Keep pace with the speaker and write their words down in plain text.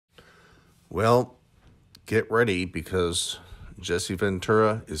Well, get ready because Jesse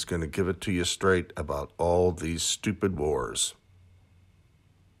Ventura is going to give it to you straight about all these stupid wars.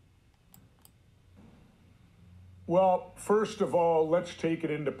 Well, first of all, let's take it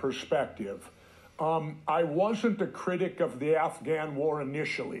into perspective. I wasn't a critic of the Afghan war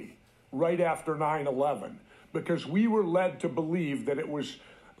initially, right after 9/11, because we were led to believe that it was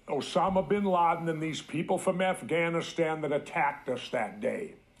Osama bin Laden and these people from Afghanistan that attacked us that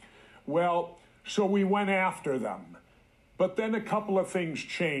day. Well, so we went after them. But then a couple of things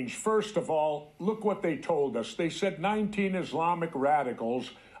changed. First of all, look what they told us. They said 19 Islamic radicals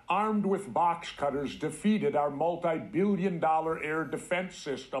armed with box cutters defeated our multi-billion-dollar air defense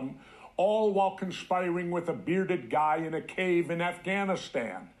system, all while conspiring with a bearded guy in a cave in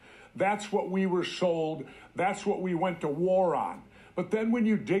Afghanistan. That's what we were sold. That's what we went to war on. But then when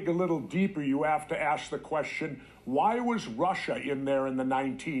you dig a little deeper, you have to ask the question, why was Russia in there in the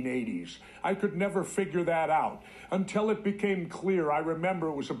 1980s? I could never figure that out until it became clear. I remember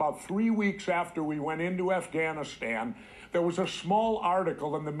it was about 3 weeks after we went into Afghanistan. There was a small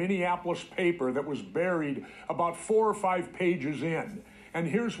article in the Minneapolis paper that was buried about 4 or 5 pages in. And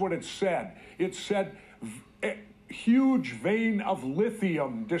here's what it said. It said, huge vein of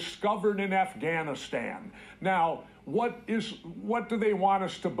lithium discovered in Afghanistan. Now, what do they want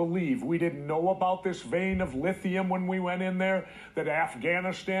us to believe? We didn't know about this vein of lithium when we went in there? That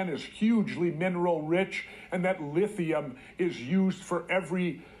Afghanistan is hugely mineral rich and that lithium is used for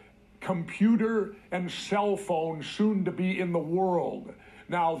every computer and cell phone soon to be in the world.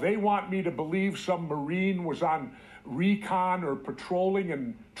 Now, they want me to believe some Marine was on recon or patrolling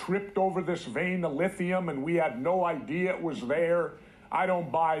and tripped over this vein of lithium and we had no idea it was there. I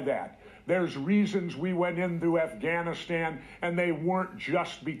don't buy that. There's reasons we went into Afghanistan and they weren't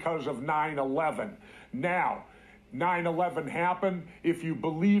just because of 9/11. Now, 9/11 happened. If you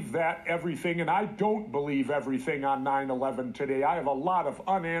believe that, everything, and I don't believe everything on 9/11 today. I have a lot of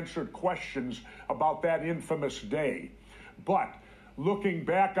unanswered questions about that infamous day. But looking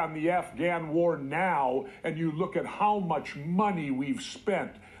back on the Afghan war now, and you look at how much money we've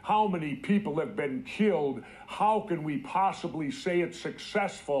spent, how many people have been killed, how can we possibly say it's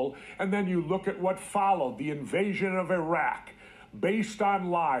successful? And then you look at what followed, the invasion of Iraq, based on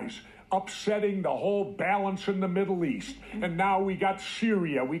lies, upsetting the whole balance in the Middle East. And now we got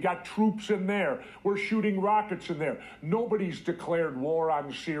Syria, we got troops in there, we're shooting rockets in there. Nobody's declared war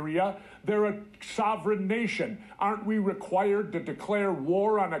on Syria. They're a sovereign nation. Aren't we required to declare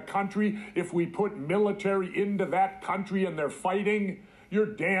war on a country if we put military into that country and they're fighting? You're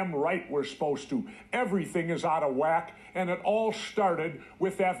damn right we're supposed to. Everything is out of whack, and it all started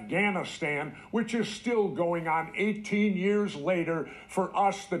with Afghanistan, which is still going on 18 years later for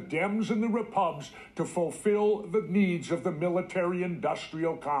us, the Dems and the Repubs, to fulfill the needs of the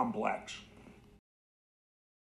military-industrial complex.